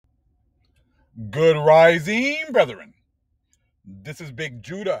Good rising, brethren. This is Big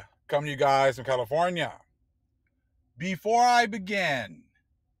Judah coming to you guys from California. Before I begin,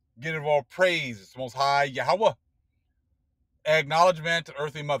 give all praise to Most High Yahweh, acknowledgement to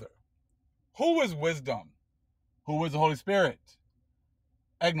Earthly Mother. Who is wisdom? Who is the Holy Spirit?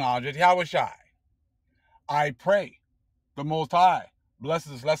 Acknowledge it, Yahweh Shai. I pray the Most High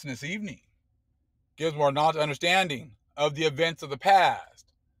blesses this lesson this evening, gives more knowledge and understanding of the events of the past,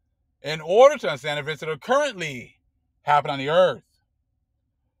 in order to understand events that are currently happening on the earth,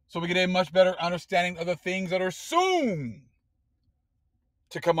 so we get a much better understanding of the things that are soon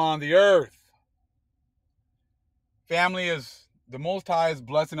to come on the earth. Family, is the Most High is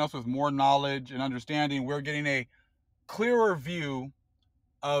blessing us with more knowledge and understanding. We're getting a clearer view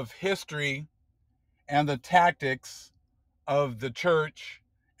of history and the tactics of the church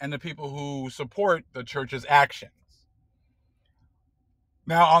and the people who support the church's actions.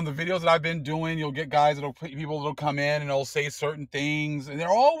 Now, on the videos that I've been doing, you'll get people that'll come in and they'll say certain things, and they're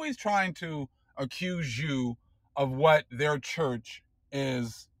always trying to accuse you of what their church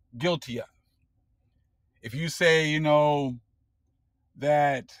is guilty of. If you say,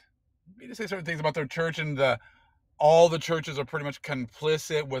 that you say certain things about their church, and all the churches are pretty much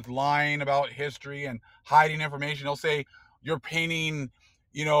complicit with lying about history and hiding information, they'll say you're painting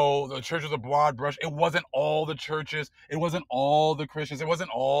the church with a broad brush. It wasn't all the churches. It wasn't all the Christians. It wasn't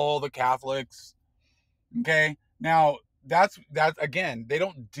all the Catholics. Okay? Now, that's again, they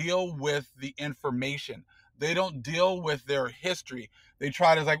don't deal with the information. They don't deal with their history. They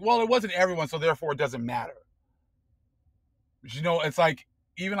try to it wasn't everyone, so therefore it doesn't matter. But it's like,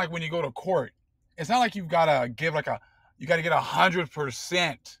 even like when you go to court, it's not like you've got to give you got to get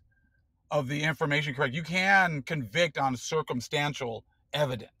 100% of the information correct. You can convict on circumstantial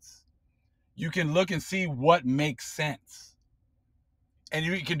evidence. You can look and see what makes sense. And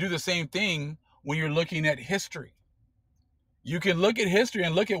you can do the same thing when you're looking at history. You can look at history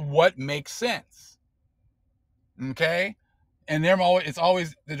and look at what makes sense. Okay? And they're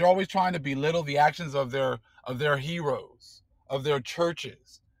always trying to belittle the actions of their heroes, of their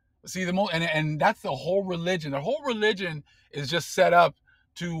churches. See, and that's the whole religion. The whole religion is just set up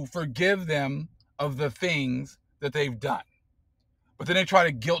to forgive them of the things that they've done. But then they try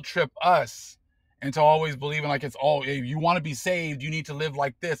to guilt trip us into always believing like it's all, if you want to be saved, you need to live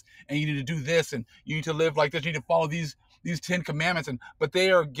like this, and you need to do this, and you need to live like this, you need to follow these 10 commandments, but they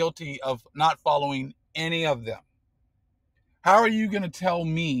are guilty of not following any of them. How are you going to tell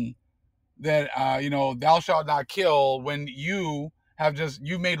me that thou shalt not kill when you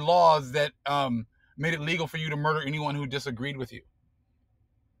made laws that made it legal for you to murder anyone who disagreed with you?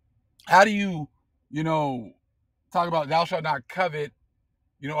 How do you talk about thou shalt not covet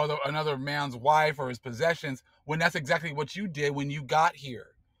another man's wife or his possessions, when that's exactly what you did when you got here?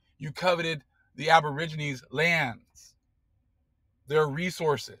 You coveted the Aborigines' lands, their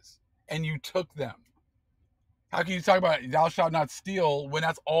resources, and you took them. How can you talk about thou shalt not steal when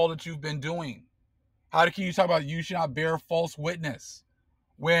that's all that you've been doing? How can you talk about you should not bear false witness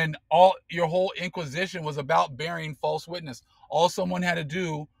when your whole Inquisition was about bearing false witness? All someone had to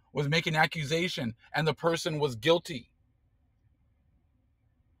do was make an accusation, and the person was guilty.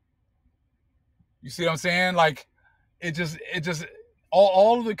 You see what I'm saying? Like, it just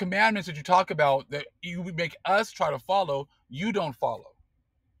all of the commandments that you talk about that you would make us try to follow, you don't follow.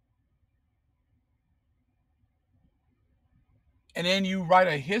 And then you write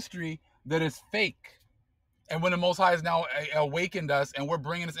a history that is fake. And when the Most High has now awakened us and we're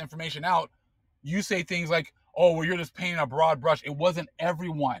bringing this information out, you say things like, oh, well, you're just painting a broad brush. It wasn't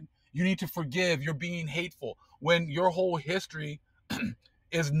everyone. You need to forgive. You're being hateful. When your whole history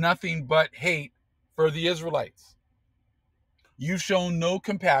is nothing but hate for the Israelites. You've shown no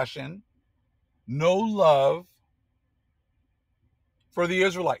compassion, no love for the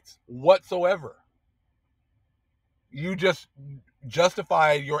Israelites whatsoever. You just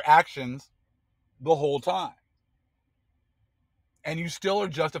justified your actions the whole time. And you still are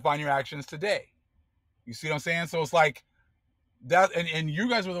justifying your actions today. You see what I'm saying? So it's like that, and you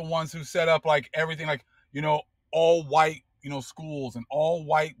guys were the ones who set up like everything, like, all white, schools, and all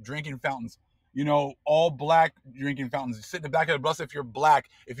white drinking fountains, all black drinking fountains. You sit in the back of the bus if you're black.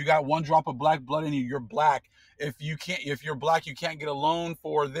 If you got one drop of black blood in you, you're black. If you're black, you can't get a loan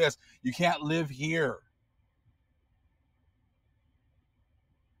for this. You can't live here.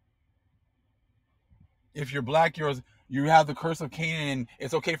 If you're black, you have the curse of Canaan, and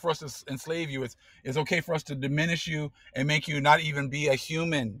it's okay for us to enslave you. It's okay for us to diminish you and make you not even be a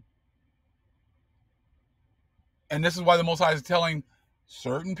human. And this is why the Most High is telling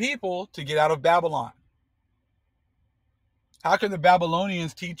certain people to get out of Babylon. How can the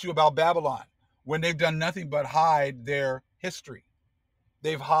Babylonians teach you about Babylon? when they've done nothing but hide their history.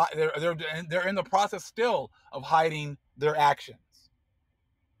 They're in the process still of hiding their actions.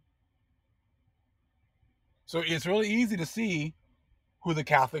 So it's really easy to see who the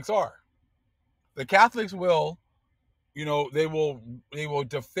Catholics are. The Catholics will, they will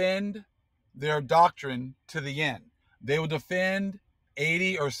defend their doctrine to the end. They will defend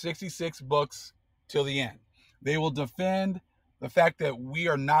 80 or 66 books till the end. They will defend the fact that we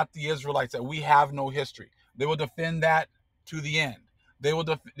are not the Israelites, that we have no history. They will defend that to the end. They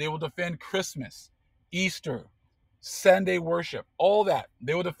will defend Christmas, Easter, Sunday worship, all that.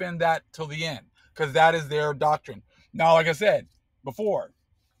 They will defend that till the end because that is their doctrine. Now, like I said before,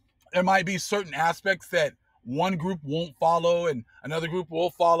 there might be certain aspects that one group won't follow and another group will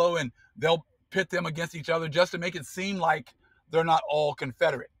follow, and they'll pit them against each other just to make it seem like they're not all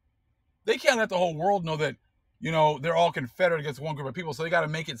Confederate. They can't let the whole world know that, they're all Confederate against one group of people. So they got to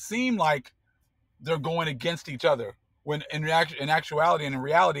make it seem like they're going against each other when in actuality and in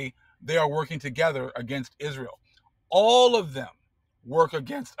reality, they are working together against Israel. All of them work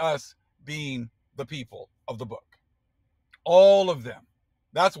against us being the people of the book. All of them.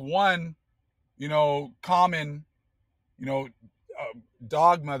 That's one, common,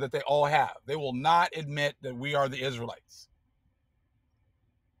 dogma that they all have. They will not admit that we are the Israelites.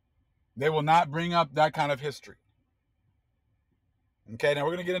 They will not bring up that kind of history. Okay, now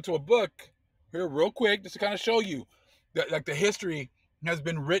we're going to get into a book here real quick just to kind of show you that like the history has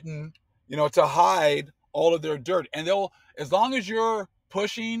been written, to hide all of their dirt. And they'll, as long as you're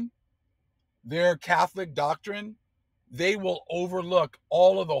pushing their Catholic doctrine, they will overlook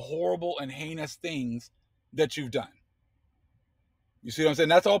all of the horrible and heinous things that you've done. You see what I'm saying?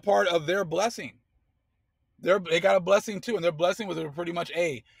 That's all part of their blessing. They got a blessing too, and their blessing was pretty much,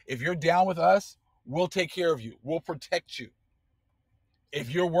 hey, if you're down with us, we'll take care of you. We'll protect you.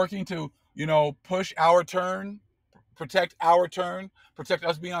 If you're working to, push our turn, protect our turn, protect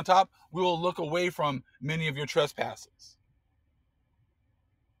us being on top, we will look away from many of your trespasses.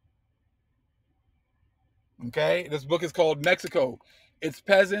 Okay, this book is called Mexico, Its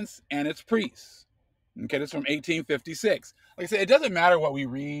Peasants and Its Priests. Okay, this is from 1856. Like I said, it doesn't matter what we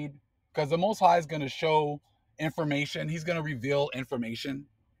read because the Most High is going to show information. He's going to reveal information.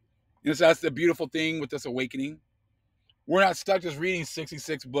 So that's the beautiful thing with this awakening. We're not stuck just reading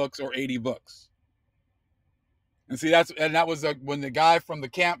 66 books or 80 books. And see, that was when the guy from the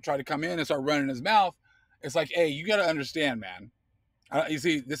camp tried to come in and start running his mouth. It's like, hey, you got to understand, man. You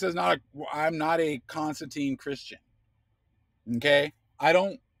see, I'm not a Constantine Christian. Okay? I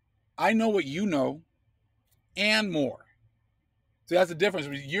know what you know and more. See, that's the difference.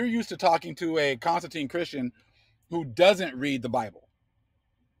 You're used to talking to a Constantine Christian who doesn't read the Bible.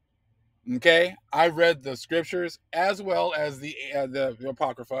 Okay? I've read the scriptures as well as the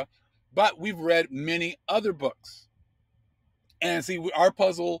Apocrypha, but we've read many other books. And see, our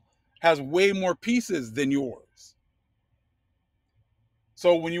puzzle has way more pieces than yours.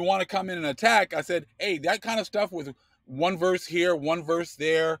 So when you want to come in and attack, I said, hey, that kind of stuff with one verse here, one verse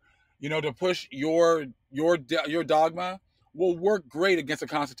there, to push your dogma will work great against a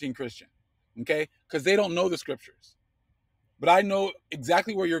Constantine Christian, okay? Because they don't know the scriptures. But I know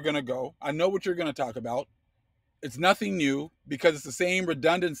exactly where you're going to go. I know what you're going to talk about. It's nothing new because it's the same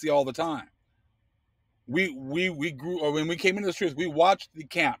redundancy all the time. We grew, or when we came into the truth, we watched the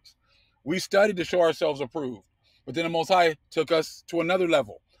camps. We studied to show ourselves approved. But then the Most High took us to another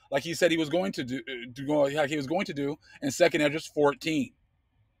level, like He said He was going to do, like He was going to do in 2nd Esdras 14.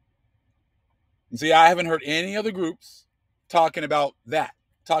 And see, I haven't heard any other groups talking about that,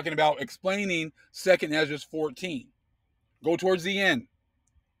 talking about explaining 2nd Esdras 14. Go towards the end.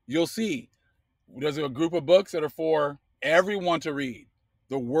 You'll see there's a group of books that are for everyone to read,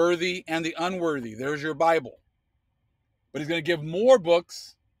 the worthy and the unworthy. There's your Bible. But He's going to give more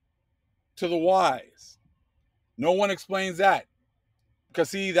books to the wise. No one explains that. Because,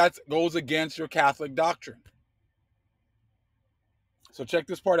 see, that goes against your Catholic doctrine. So check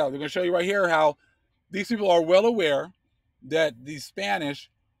this part out. They're going to show you right here how these people are well aware that the Spanish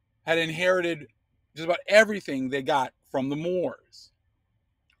had inherited just about everything they got from the Moors.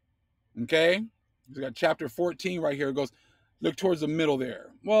 Okay? We got chapter 14 right here. It goes, look towards the middle there.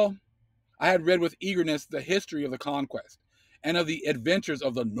 Well, I had read with eagerness the history of the conquest and of the adventures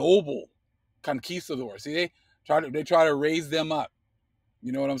of the noble conquistadors. See, they try to raise them up.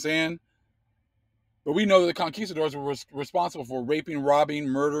 You know what I'm saying? But we know that the conquistadors were responsible for raping, robbing,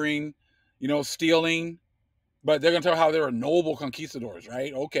 murdering, stealing. But they're going to tell how they were noble conquistadors,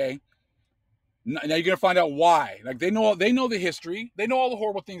 right? Okay. Now you're going to find out why. Like they know the history. They know all the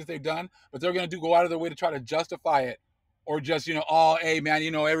horrible things that they've done, but they're going to go out of their way to try to justify it. Or just, oh, hey, man,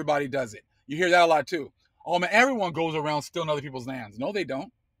 everybody does it. You hear that a lot too. Oh man, everyone goes around stealing other people's lands. No, they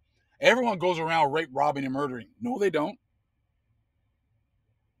don't. Everyone goes around rape, robbing, and murdering. No, they don't.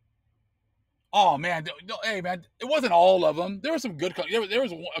 Oh man, hey man, it wasn't all of them. There were some good. There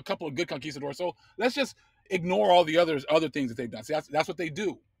was a couple of good conquistadors. So let's just ignore all the other things that they've done. See, that's what they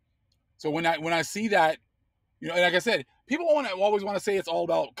do. So when I see that, and like I said, people always want to say it's all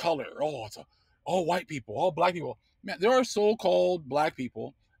about color. Oh, it's all white people, all black people. Man, there are so-called black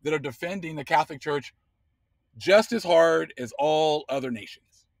people that are defending the Catholic Church just as hard as all other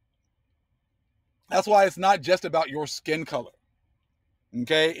nations. That's why it's not just about your skin color.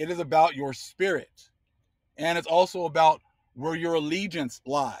 Okay, it is about your spirit, and it's also about where your allegiance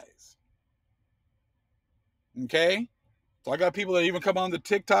lies. Okay, so I got people that even come on the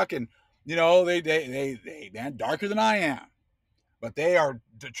TikTok and they man darker than I am, but they are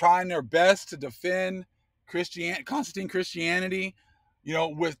trying their best to defend Constantine Christianity,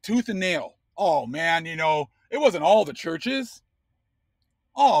 with tooth and nail. Oh man, it wasn't all the churches.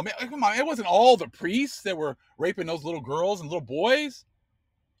 Oh man, come on, it wasn't all the priests that were raping those little girls and little boys.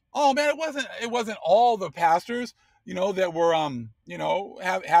 Oh man, it wasn't all the pastors, that were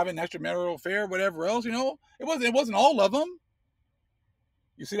having extramarital affair, whatever else, it wasn't all of them.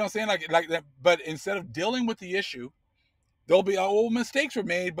 You see what I'm saying? Like that. But instead of dealing with the issue, there'll be mistakes were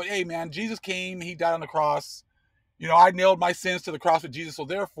made. But hey, man, Jesus came, he died on the cross. I nailed my sins to the cross with Jesus, so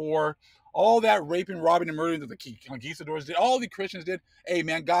therefore, all that raping, robbing, and murdering that the conquistadors did, all the Christians did. Hey,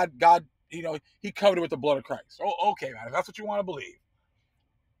 man, God, he covered it with the blood of Christ. Oh, okay, man, if that's what you want to believe.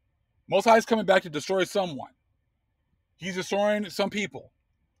 Most High is coming back to destroy someone. He's destroying some people.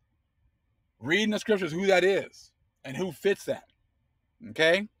 Reading the scriptures who that is and who fits that.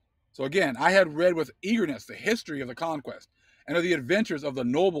 Okay? So again, I had read with eagerness the history of the conquest and of the adventures of the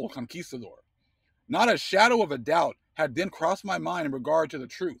noble conquistador. Not a shadow of a doubt had then crossed my mind in regard to the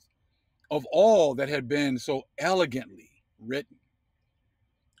truth of all that had been so elegantly written.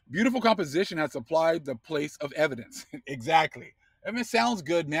 Beautiful composition had supplied the place of evidence. Exactly. I mean, it sounds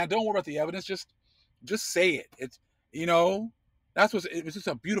good, man. Don't worry about the evidence. Just say it. It's, it was just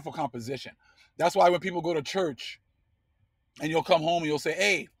a beautiful composition. That's why when people go to church and you'll come home and you'll say,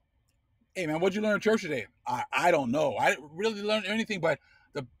 hey man, what'd you learn at church today? I don't know. I didn't really learn anything, but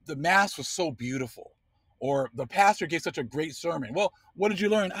the mass was so beautiful. Or the pastor gave such a great sermon. Well, what did you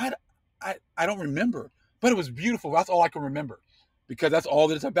learn? I don't remember, but it was beautiful. That's all I can remember, because that's all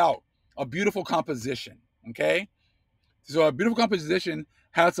that it's about. A beautiful composition. Okay. So a beautiful composition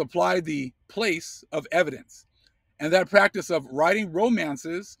has supplied the place of evidence, and that practice of writing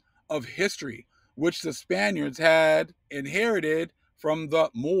romances of history, which the Spaniards had inherited from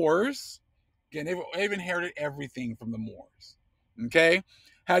the Moors. Again, they've inherited everything from the Moors. Okay,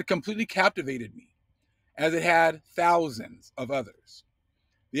 had completely captivated me, as it had thousands of others.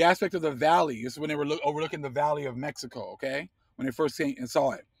 The aspect of the valley is when they were overlooking the Valley of Mexico. Okay, when they first came and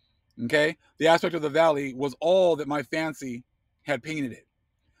saw it. Okay, the aspect of the valley was all that my fancy had painted it.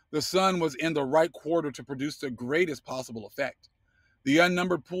 The sun was in the right quarter to produce the greatest possible effect. The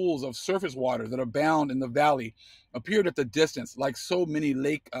unnumbered pools of surface water that abound in the valley appeared at the distance like so many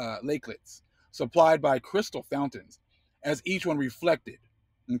lakelets, supplied by crystal fountains, as each one reflected,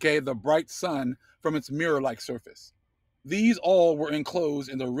 the bright sun from its mirror-like surface. These all were enclosed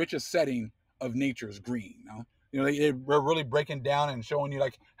in the richest setting of nature's green. They were really breaking down and showing you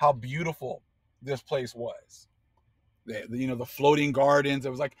like how beautiful this place was. The floating gardens. It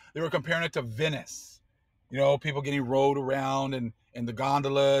was like they were comparing it to Venice. People getting rowed around and the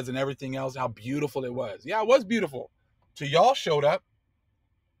gondolas and everything else. How beautiful it was. Yeah, it was beautiful. Till y'all showed up.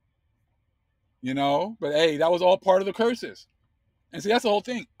 But hey, that was all part of the curses. And see, that's the whole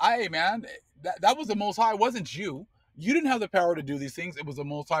thing. Man, that was the Most High. It wasn't you. You didn't have the power to do these things. It was the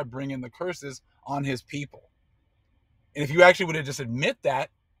Most High bringing the curses on his people. And if you actually would have just admit that,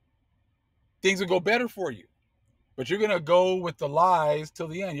 things would go better for you. But you're going to go with the lies till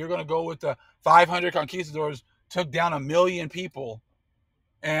the end. You're going to go with the 500 conquistadors took down 1 million people.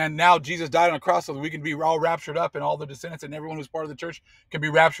 And now Jesus died on the cross so that we can be all raptured up, and all the descendants and everyone who's part of the church can be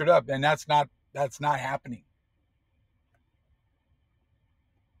raptured up. And that's not happening.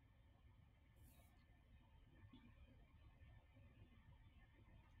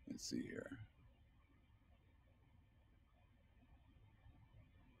 Let's see here.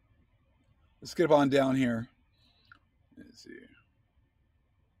 Let's skip on down here. Let's see.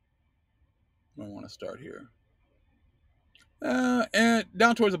 I want to start here. And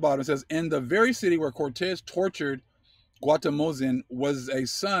down towards the bottom it says, in the very city where Cortez tortured Guatemozin was a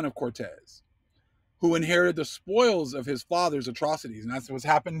son of Cortez, who inherited the spoils of his father's atrocities. And that's what's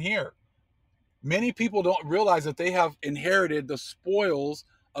happened here. Many people don't realize that they have inherited the spoils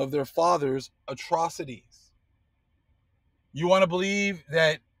of their fathers' atrocities. You want to believe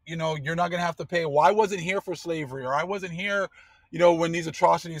that, you're not going to have to pay. Well, I wasn't here for slavery, or I wasn't here, when these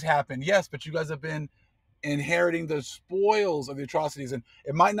atrocities happened. Yes, but you guys have been inheriting the spoils of the atrocities. And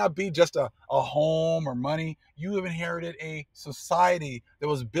it might not be just a home or money. You have inherited a society that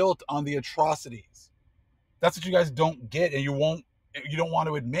was built on the atrocities. That's what you guys don't get, and you don't want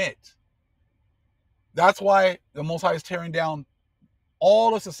to admit. That's why the Most High is tearing down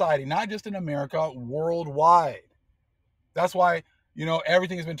all of society, not just in America, worldwide. That's why,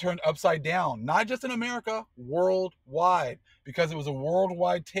 everything has been turned upside down, not just in America, worldwide, because it was a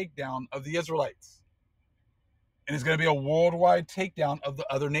worldwide takedown of the Israelites. And it's going to be a worldwide takedown of the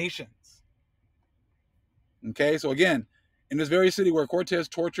other nations. Okay, so again, in this very city where Cortez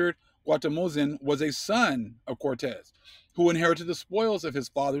tortured Guatemozin was a son of Cortez, who inherited the spoils of his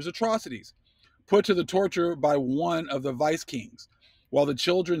father's atrocities, put to the torture by one of the vice kings, while the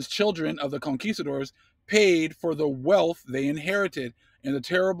children's children of the conquistadors paid for the wealth they inherited and the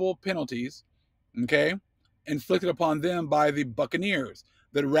terrible penalties, okay, inflicted upon them by the buccaneers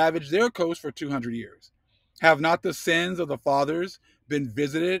that ravaged their coast for 200 years. Have not the sins of the fathers been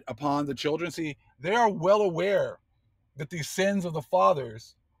visited upon the children? See, they are well aware that the sins of the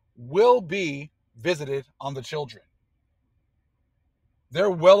fathers will be visited on the children. They're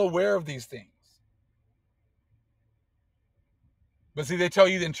well aware of these things. But see, they tell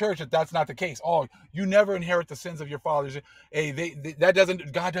you in church that that's not the case. Oh, you never inherit the sins of your fathers. Hey, God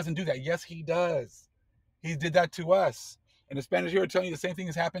doesn't do that. Yes, he does. He did that to us. And the Spanish here are telling you the same thing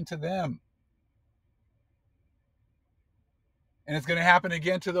has happened to them. And it's going to happen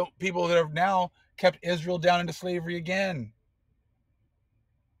again to the people that have now kept Israel down into slavery again.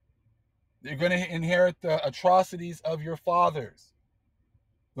 You're going to inherit the atrocities of your fathers.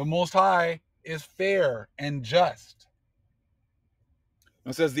 The Most High is fair and just.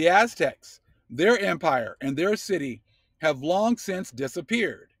 It says the Aztecs, their empire and their city have long since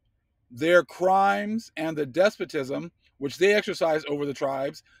disappeared. Their crimes and the despotism which they exercised over the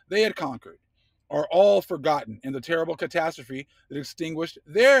tribes they had conquered are all forgotten in the terrible catastrophe that extinguished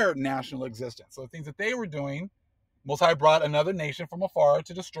their national existence. So the things that they were doing, Most High brought another nation from afar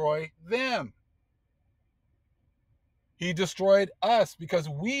to destroy them. He destroyed us because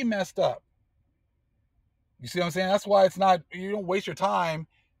we messed up. You see what I'm saying? That's why you don't waste your time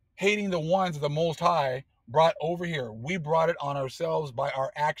hating the ones that the Most High brought over here. We brought it on ourselves by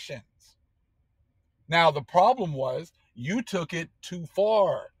our actions. Now, the problem was you took it too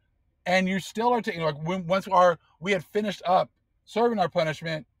far. And you still are taking, once we had finished up serving our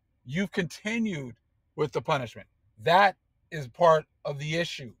punishment, you've continued with the punishment. That is part of the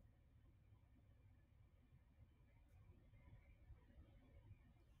issue.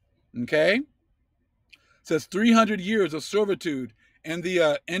 Okay? It says 300 years of servitude and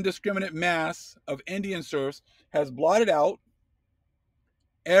the indiscriminate mass of Indian serfs has blotted out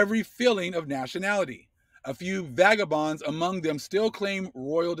every feeling of nationality. A few vagabonds among them still claim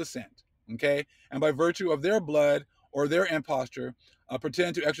royal descent, okay? And by virtue of their blood or their imposture,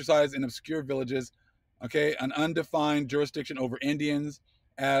 pretend to exercise in obscure villages, okay, an undefined jurisdiction over Indians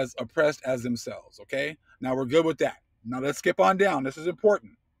as oppressed as themselves, okay? Now we're good with that. Now let's skip on down. This is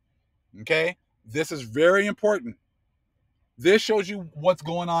important, okay? This is very important. This shows you what's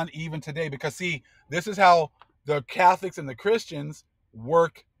going on even today, because see, this is how the Catholics and the Christians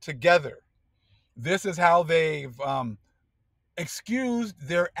work together. This is how they've excused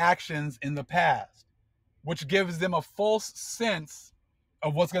their actions in the past, which gives them a false sense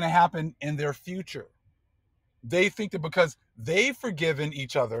of what's going to happen in their future. They think that because they've forgiven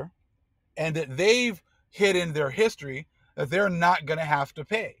each other and that they've hidden their history, that they're not going to have to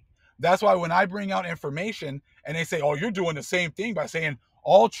pay. That's why when I bring out information and they say, oh, you're doing the same thing by saying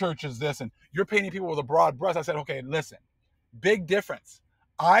all churches this and you're painting people with a broad brush, I said, okay, listen, big difference.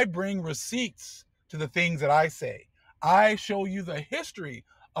 I bring receipts to the things that I say. I show you the history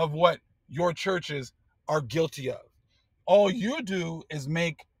of what your churches are guilty of. All you do is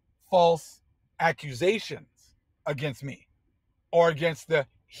make false accusations against me or against the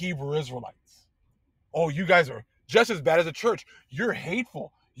Hebrew Israelites. Oh, you guys are just as bad as the church. You're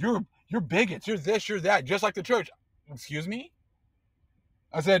hateful. You're bigots. You're this, you're that, just like the church. Excuse me?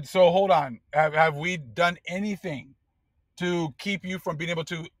 I said, so hold on. Have we done anything to keep you from being able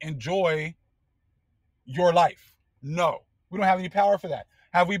to enjoy your life? No. We don't have any power for that.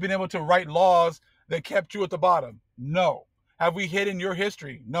 Have we been able to write laws that kept you at the bottom? No. Have we hidden your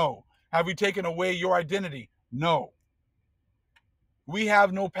history? No. Have we taken away your identity? No. We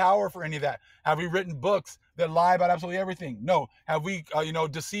have no power for any of that. Have we written books that lie about absolutely everything? No. Have we,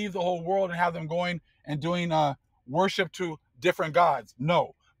 deceived the whole world and have them going and doing worship to different gods?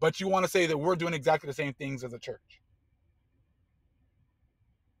 No. but you want to say that we're doing exactly the same things as a church.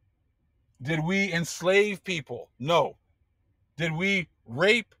 Did we enslave people? No. Did we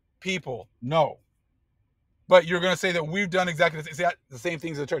rape people? No. But you're going to say that we've done exactly the same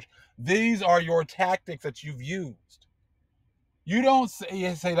things as a church. These are your tactics that you've used. You don't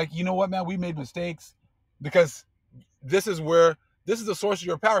say like, you know what, man, we made mistakes, because this is the source of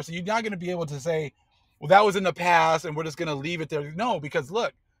your power. So you're not going to be able to say, well, that was in the past and we're just going to leave it there. No, because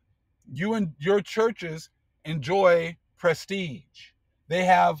look, you and your churches enjoy prestige. They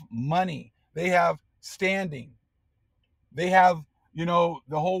have money. They have standing. They have, the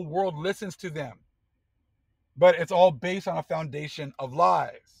whole world listens to them. But it's all based on a foundation of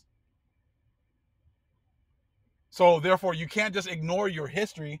lies. So therefore, you can't just ignore your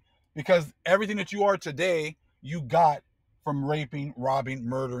history, because everything that you are today, you got from raping, robbing,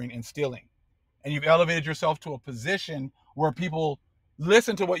 murdering, and stealing. And you've elevated yourself to a position where people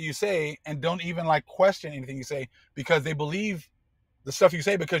listen to what you say and don't even like question anything you say, because they believe the stuff you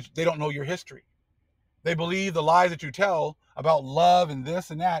say because they don't know your history. They believe the lies that you tell about love and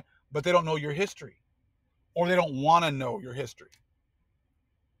this and that, but they don't know your history, or they don't want to know your history.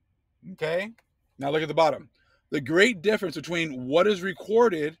 Okay? Now look at the bottom. The great difference between what is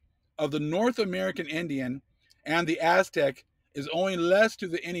recorded of the North American Indian and the Aztec is owing less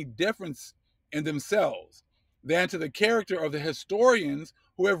to any difference in themselves than to the character of the historians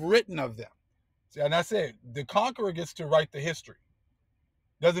who have written of them. See, and that's it. The conqueror gets to write the history.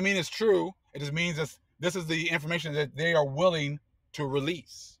 Doesn't mean it's true. It just means this is the information that they are willing to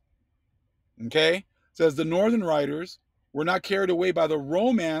release. Okay? It says the northern writers were not carried away by the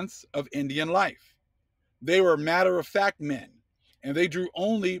romance of Indian life. They were matter-of-fact men, and they drew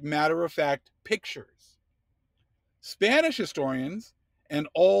only matter-of-fact pictures. Spanish historians and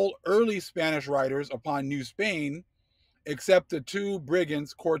all early Spanish writers upon New Spain, except the two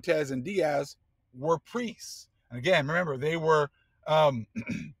brigands, Cortez and Diaz, were priests. And again, remember, they were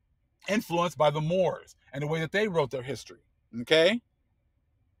influenced by the Moors and the way that they wrote their history. Okay?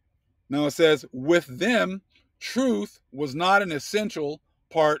 Now it says, with them, truth was not an essential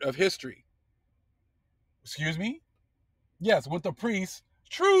part of history. Excuse me? Yes, with the priests,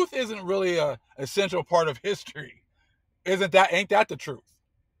 truth isn't really an essential part of history. Ain't that the truth?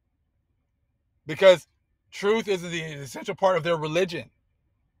 Because truth isn't the essential part of their religion.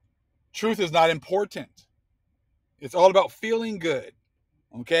 Truth is not important. It's all about feeling good.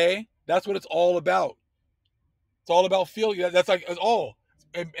 Okay? That's what it's all about. It's all about feeling. That's like,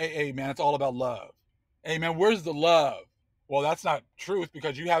 hey, man, it's all about love. Hey, man, where's the love? Well, that's not truth,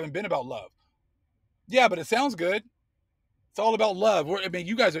 because you haven't been about love. Yeah, but it sounds good. It's all about love.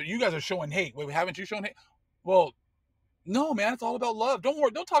 You guys are showing hate. Wait, haven't you shown hate? Well, no, man, it's all about love. Don't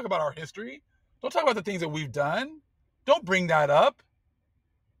worry. Don't talk about our history. Don't talk about the things that we've done. Don't bring that up.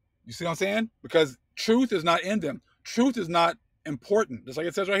 You see what I'm saying? Because truth is not in them. Truth is not important. Just like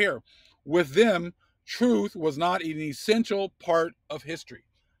it says right here. With them, truth was not an essential part of history.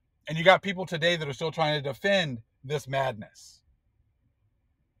 And you got people today that are still trying to defend this madness.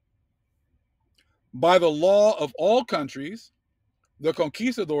 By the law of all countries, the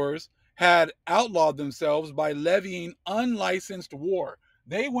conquistadors had outlawed themselves by levying unlicensed war.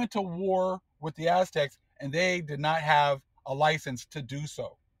 They went to war with the Aztecs, and they did not have a license to do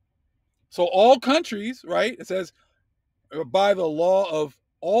so. So all countries, right? It says, by the law of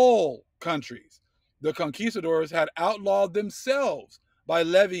all countries, the conquistadors had outlawed themselves by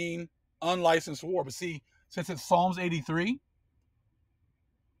levying unlicensed war. But see, since it's Psalms 83,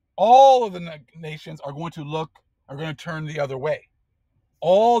 all of the nations are going to turn the other way.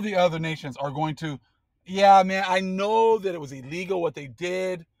 All the other nations are going to, yeah, man, I know that it was illegal what they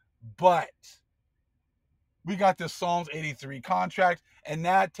did, but we got this Psalms 83 contract, and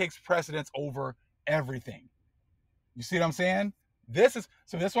that takes precedence over everything. You see what I'm saying?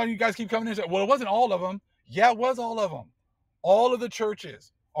 So that's why you guys keep coming in and say, well, it wasn't all of them. Yeah, it was all of them. All of the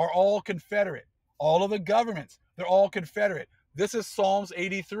churches are all Confederate. All of the governments, they're all Confederate. This is Psalms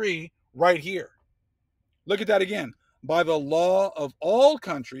 83 right here. Look at that again. By the law of all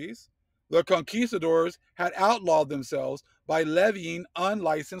countries, the conquistadors had outlawed themselves by levying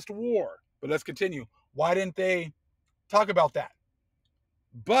unlicensed war. But let's continue. Why didn't they talk about that?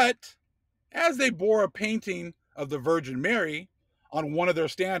 But as they bore a painting of the Virgin Mary on one of their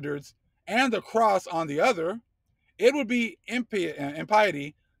standards and the cross on the other, it would be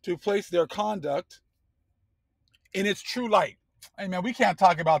impiety to place their conduct in its true light. Hey, man, we can't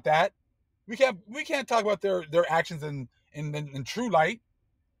talk about that. We can't talk about their actions in true light.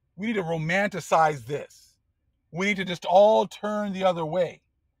 We need to romanticize this. We need to just all turn the other way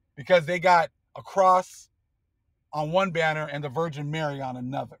because they got a cross on one banner and the Virgin Mary on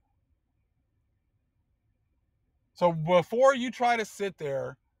another. So before you try to sit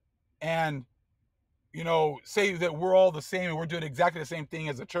there and, say that we're all the same and we're doing exactly the same thing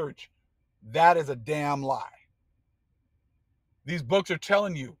as a church, that is a damn lie. These books are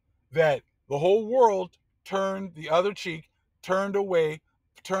telling you that the whole world turned the other cheek, turned away,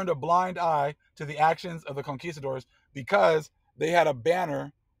 turned a blind eye to the actions of the conquistadors because they had a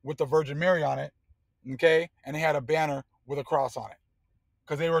banner with the Virgin Mary on it, okay? And they had a banner with a cross on it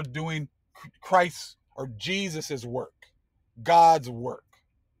because they were doing Christ's or Jesus's work, God's work.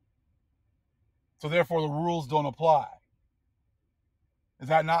 So therefore, the rules don't apply. Is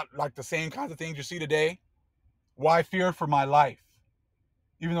that not like the same kinds of things you see today? Why fear for my life?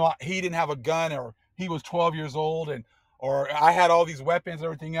 Even though he didn't have a gun, or he was 12 years old, or I had all these weapons and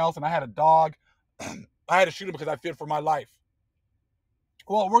everything else, and I had a dog, I had to shoot him because I feared for my life.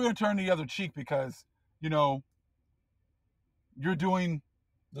 Well, we're going to turn the other cheek because, you're doing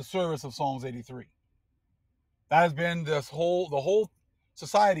the service of Psalms 83. That has been the whole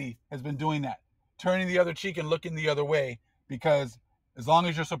society has been doing that, turning the other cheek and looking the other way, because as long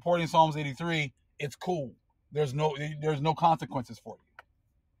as you're supporting Psalms 83, it's cool. There's no consequences for you.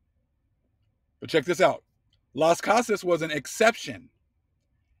 But check this out. Las Casas was an exception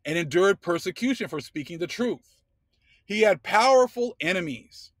and endured persecution for speaking the truth. He had powerful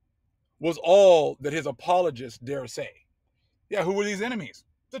enemies, was all that his apologists dare say. Yeah, who were these enemies?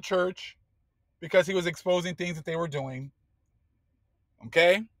 The church, because he was exposing things that they were doing.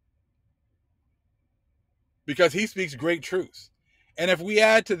 Okay? Because he speaks great truths. And if we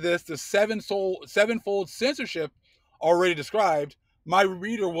add to this the sevenfold censorship already described, my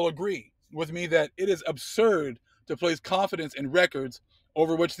reader will agree with me that it is absurd to place confidence in records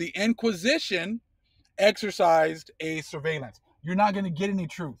over which the Inquisition exercised a surveillance. You're not going to get any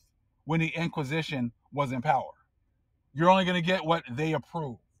truth when the Inquisition was in power. You're only going to get what they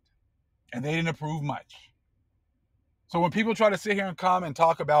approved. And they didn't approve much. So when people try to sit here and come and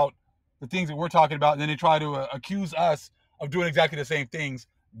talk about the things that we're talking about, and then they try to accuse us of doing exactly the same things,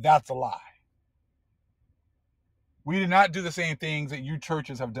 that's a lie. We did not do the same things that you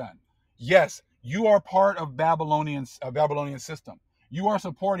churches have done. Yes, you are part of Babylonian system. You are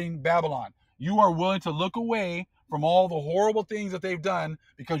supporting Babylon. You are willing to look away from all the horrible things that they've done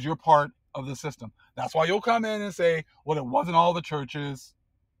because you're part of the system. That's why you'll come in and say, well, it wasn't all the churches.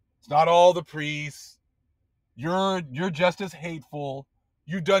 It's not all the priests. You're just as hateful.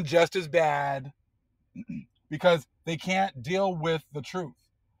 You've done just as bad, because they can't deal with the truth.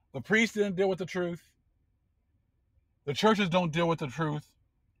 The priests didn't deal with the truth. The churches don't deal with the truth.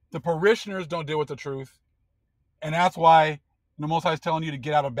 The parishioners don't deal with the truth. And that's why the Most High is telling you to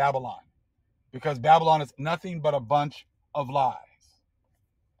get out of Babylon, because Babylon is nothing but a bunch of lies.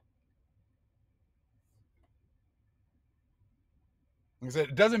 Like I said,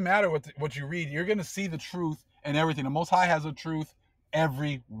 it doesn't matter what you read. You're going to see the truth in everything. The Most High has the truth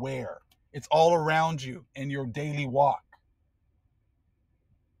everywhere. It's all around you in your daily walk.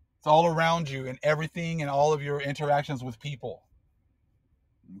 It's all around you in everything and all of your interactions with people.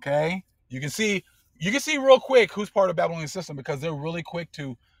 Okay? You can see real quick who's part of the Babylonian system, because they're really quick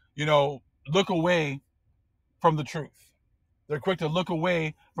to, look away from the truth. They're quick to look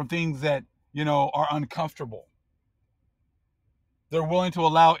away from things that, are uncomfortable. They're willing to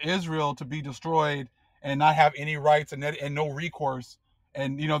allow Israel to be destroyed and not have any rights and no recourse.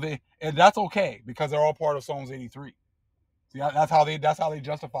 And, and that's okay, because they're all part of Psalms 83. See, that's how they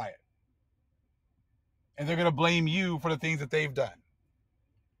justify it. And they're going to blame you for the things that they've done.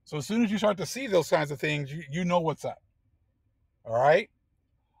 So as soon as you start to see those kinds of things, you know what's up. All right?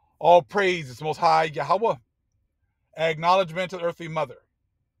 All praise is Most High Yahweh. Acknowledgement to the earthly mother.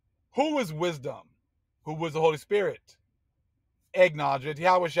 Who is wisdom? Who was the Holy Spirit? Acknowledgement to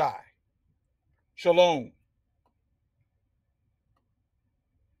Yahweh Shai. Shalom.